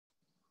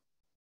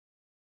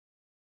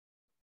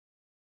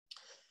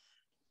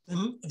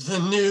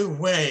the new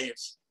wave.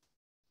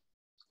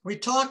 We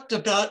talked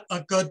about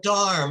a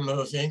Godard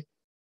movie,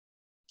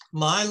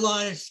 My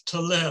Life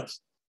to Live,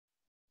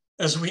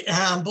 as we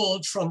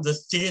ambled from the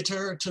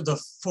theater to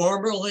the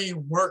formerly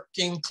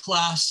working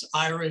class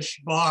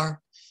Irish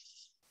bar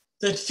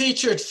that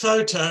featured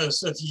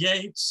photos of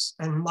Yeats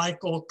and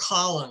Michael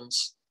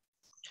Collins,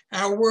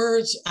 our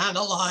words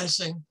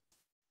analyzing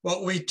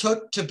what we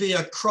took to be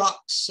a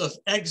crux of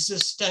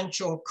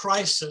existential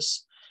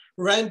crisis,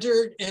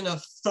 rendered in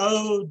a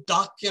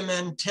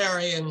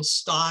faux-documentarian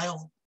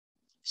style,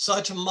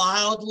 such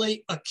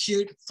mildly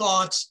acute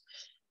thoughts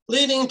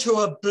leading to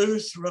a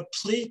booth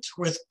replete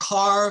with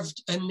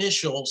carved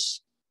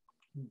initials,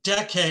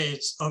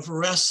 decades of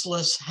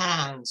restless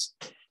hands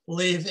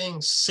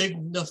leaving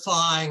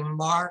signifying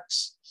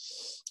marks,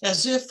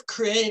 as if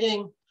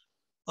creating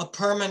a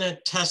permanent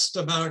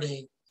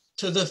testimony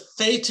to the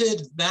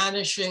fated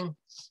vanishing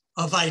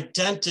of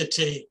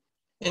identity,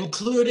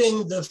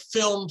 including the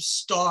film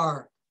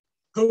star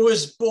who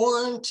was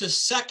born to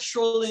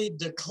sexually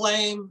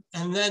declaim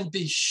and then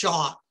be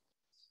shot,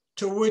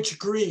 to which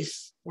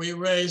grief we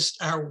raised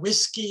our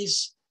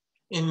whiskeys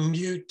in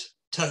mute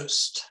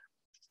toast.